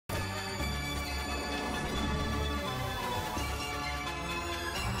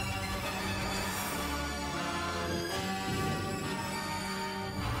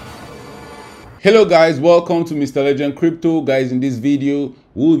Hello guys, welcome to Mr. Legend Crypto. Guys, in this video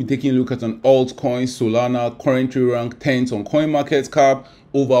we'll be taking a look at an altcoin, Solana, currently ranked 10th on CoinMarketCap.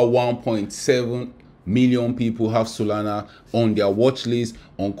 Over 1.7 million people have Solana on their watch list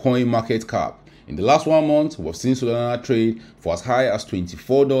on CoinMarketCap. In the last 1 month, we've seen Solana trade for as high as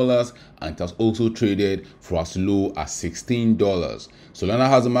 $24 and it has also traded for as low as $16. Solana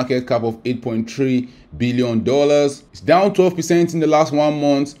has a market cap of $8.3 billion. It's down 12% in the last 1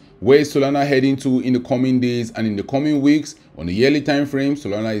 month. Where is Solana heading to in the coming days and in the coming weeks? On the yearly time frame,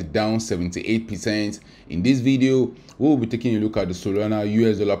 Solana is down 78%. In this video, we'll be taking a look at the Solana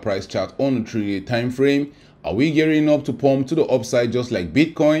US dollar price chart on the 3-day time frame. Are we gearing up to pump to the upside just like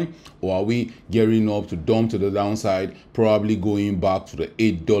Bitcoin, or are we gearing up to dump to the downside, probably going back to the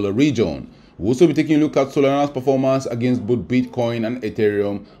 $8 region? We'll also be taking a look at Solana's performance against both Bitcoin and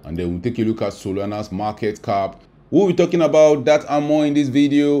Ethereum, and then we'll take a look at Solana's market cap. We'll be talking about that and more in this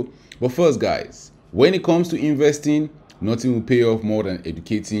video. But first guys, when it comes to investing, nothing will pay off more than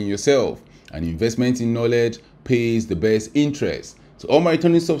educating yourself. And investment in knowledge pays the best interest. So all my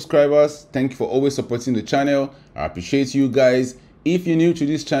returning subscribers, thank you for always supporting the channel. I appreciate you guys. If you're new to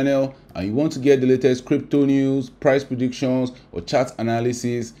this channel and you want to get the latest crypto news, price predictions, or chart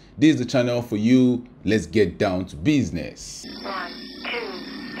analysis, this is the channel for you. Let's get down to business. 1, 2,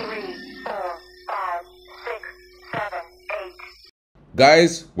 3, 4, 5, 6, 7, 8.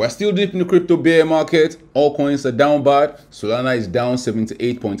 Guys, we're still deep in the crypto bear market. All coins are down bad. Solana is down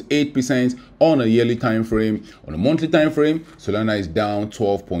 78.8% on a yearly time frame. On a monthly time frame, Solana is down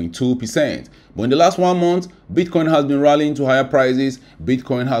 12.2%. But in the last 1 month, Bitcoin has been rallying to higher prices.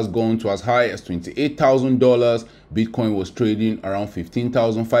 Bitcoin has gone to as high as $28,000. Bitcoin was trading around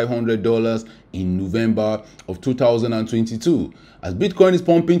 $15,500 in November of 2022. As Bitcoin is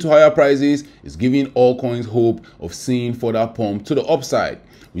pumping to higher prices, it's giving altcoins hope of seeing further pump to the upside.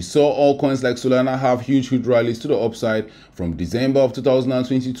 We saw altcoins like Solana have huge rallies to the upside from December of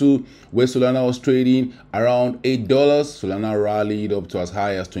 2022, where Solana was trading around $8. Solana rallied up to as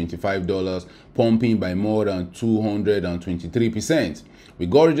high as $25, pumping by more than 223%. We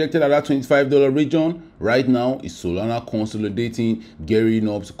got rejected at that $25 region. Right now, is Solana consolidating, gearing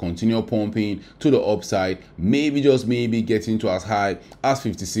up to continue pumping to the upside, maybe just maybe getting to as high as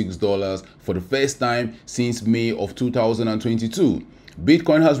 $56 for the first time since May of 2022.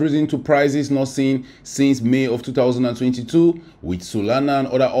 Bitcoin has risen to prices not seen since May of 2022, with Solana and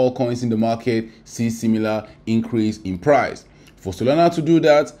other altcoins in the market see similar increase in price. For Solana to do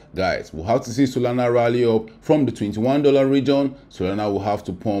that, guys, we'll have to see Solana rally up from the $21 region. Solana will have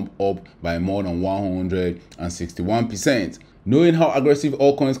to pump up by more than 161%. Knowing how aggressive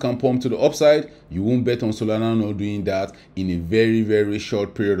altcoins can pump to the upside, you won't bet on Solana not doing that in a very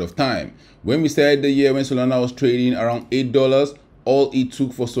short period of time. When we started the year, when Solana was trading around $8, all it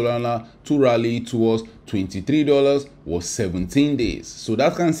took for Solana to rally towards $23 was 17 days. So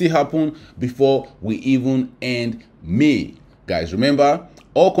that can still happen before we even end May. Guys, remember,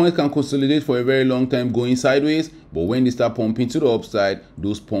 all coins can consolidate for a very long time going sideways, but when they start pumping to the upside,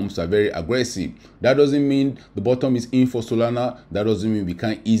 those pumps are very aggressive. That doesn't mean the bottom is in for Solana. That doesn't mean we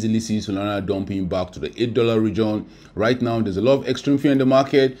can't easily see Solana dumping back to the $8 region. Right now, there's a lot of extreme fear in the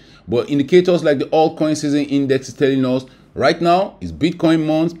market, but indicators like the altcoin season index is telling us right now is Bitcoin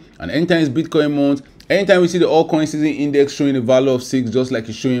month, and anytime it's Bitcoin month, anytime we see the altcoin season index showing a value of 6, just like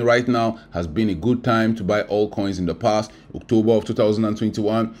it's showing right now, has been a good time to buy altcoins in the past. October of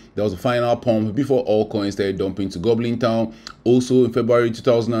 2021, there was a final pump before altcoins started dumping to Goblin Town. Also in February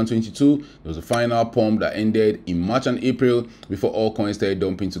 2022, there was a final pump that ended in March and April before altcoins started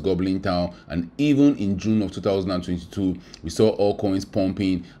dumping to Goblin Town. And even in June of 2022, we saw altcoins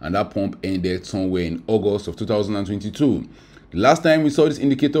pumping, and that pump ended somewhere in August of 2022. The last time we saw this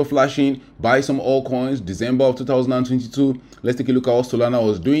indicator flashing, buy some altcoins, December of 2022. Let's take a look at what Solana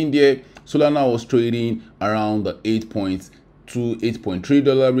was doing there. Solana was trading around the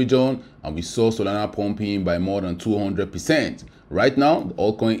 $8.3 region, and we saw Solana pumping by more than 200%. Right now, the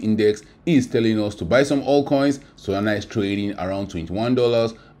altcoin index is telling us to buy some altcoins. Solana is trading around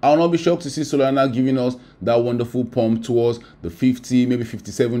 $21. I'll not be shocked to see Solana giving us that wonderful pump towards the $50, maybe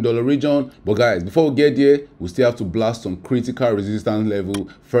 $57 region. But guys, before we get there, we still have to blast some critical resistance level.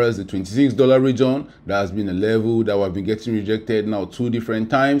 First, the $26 region. That has been a level that we've been getting rejected now 2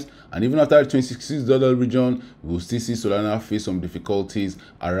 different times. And even after the $26 region, we'll still see Solana face some difficulties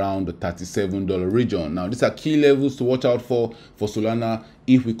around the $37 region. Now, these are key levels to watch out for Solana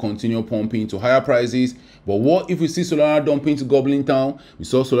if we continue pumping to higher prices. But what if we see Solana dumping to Goblin Town? We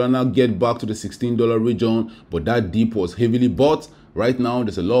saw Solana get back to the $16 region, but that dip was heavily bought. Right now,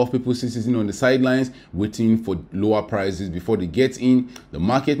 there's a lot of people sitting on the sidelines waiting for lower prices before they get in. The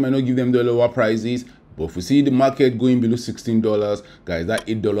market might not give them the lower prices, but if we see the market going below $16, guys, that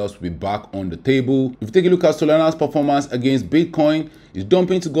 $8 will be back on the table. If you take a look at Solana's performance against Bitcoin, it's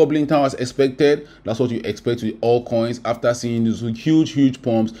dumping to Goblin Town as expected. That's what you expect with all coins after seeing these huge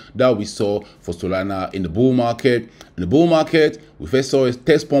pumps that we saw for Solana in the bull market. In the bull market, we first saw a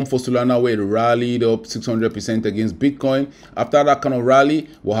test pump for Solana where it rallied up 600% against Bitcoin. After that kind of rally,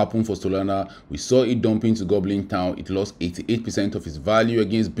 what happened for Solana? We saw it dumping to Goblin Town. It lost 88% of its value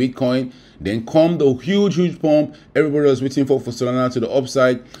against Bitcoin. Then come the huge pump everybody was waiting for Solana to the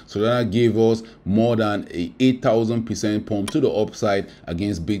upside. Solana gave us more than a 8,000% pump to the upside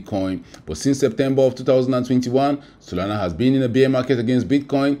against Bitcoin. But since September of 2021, Solana has been in a bear market against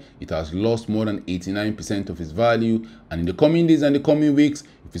Bitcoin. It has lost more than 89% of its value. And in the coming days and the coming weeks,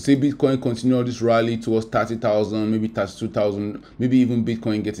 if you see Bitcoin continue this rally towards 30,000, maybe 32,000, maybe even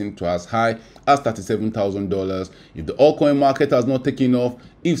Bitcoin getting to as high as $37,000. If the altcoin market has not taken off,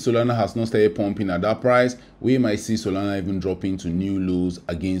 if Solana has not started pumping at that price, we might see Solana even dropping to new lows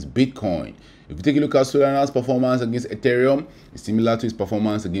against Bitcoin. If you take a look at Solana's performance against Ethereum, it's similar to its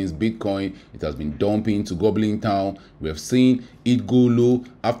performance against Bitcoin. It has been dumping to Goblin Town. We have seen it go low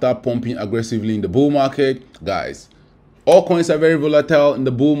after pumping aggressively in the bull market. Guys, all coins are very volatile in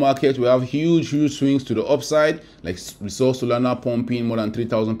the bull market. We have huge swings to the upside. Like we saw Solana pumping more than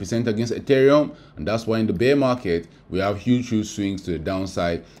 3,000% against Ethereum. And that's why in the bear market, we have huge swings to the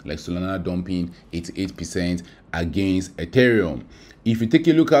downside, like Solana dumping 88% against Ethereum. If you take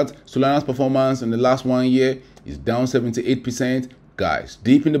a look at Solana's performance in the last 1 year, it's down 78%. Guys,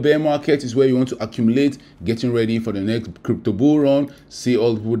 deep in the bear market is where you want to accumulate, getting ready for the next crypto bull run. See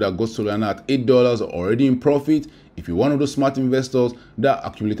all the people that got Solana at $8 are already in profit. If you're one of those smart investors that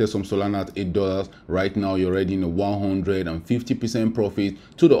accumulated some Solana at $8, right now you're already in a 150% profit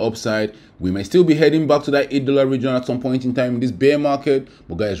to the upside. We may still be heading back to that $8 region at some point in time in this bear market.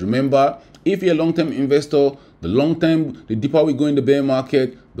 But guys, remember, if you're a long-term investor, the deeper we go in the bear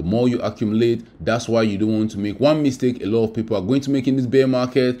market, the more you accumulate. That's why you don't want to make one mistake a lot of people are going to make in this bear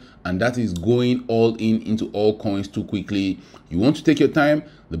market, and that is going all in into all coins too quickly. You want to take your time.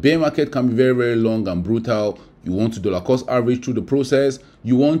 The bear market can be very long and brutal. You want to dollar cost average through the process.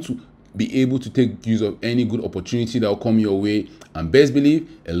 You want to be able to take use of any good opportunity that will come your way, and best believe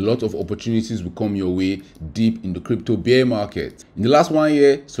a lot of opportunities will come your way deep in the crypto bear market. In the last 1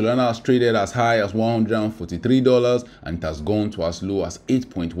 year, Solana has traded as high as $143 and it has gone to as low as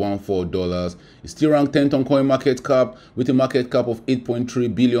 $8.14. It's still ranked 10th on coin market cap with a market cap of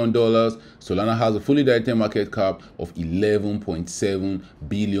 $8.3 billion. Solana has a fully diluted market cap of $11.7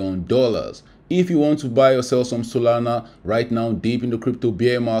 billion. If you want to buy or sell some Solana right now deep in the crypto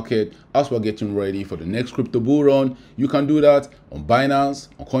bear market as we're getting ready for the next crypto bull run, you can do that on Binance,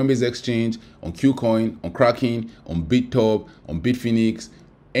 on Coinbase Exchange, on KuCoin, on Kraken, on BitTop, on Bitfinex.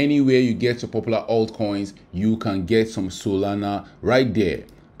 Anywhere you get your popular altcoins, you can get some Solana right there.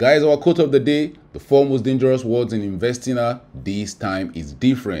 Guys, our quote of the day: the 4 most dangerous words in investing are "this time is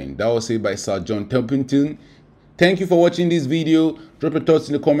different." That was said by Sir John Templeton. Thank you for watching this video. Drop your thoughts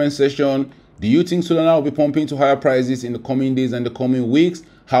in the comment section. Do you think Solana will be pumping to higher prices in the coming days and the coming weeks?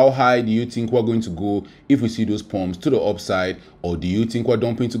 How high do you think we're going to go if we see those pumps to the upside? Or do you think we're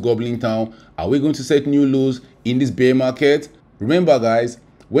dumping to Goblin Town? Are we going to set new lows in this bear market? Remember guys,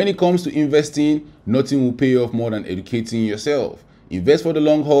 when it comes to investing, nothing will pay off more than educating yourself. Invest for the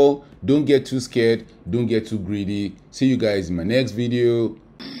long haul. Don't get too scared. Don't get too greedy. See you guys in my next video.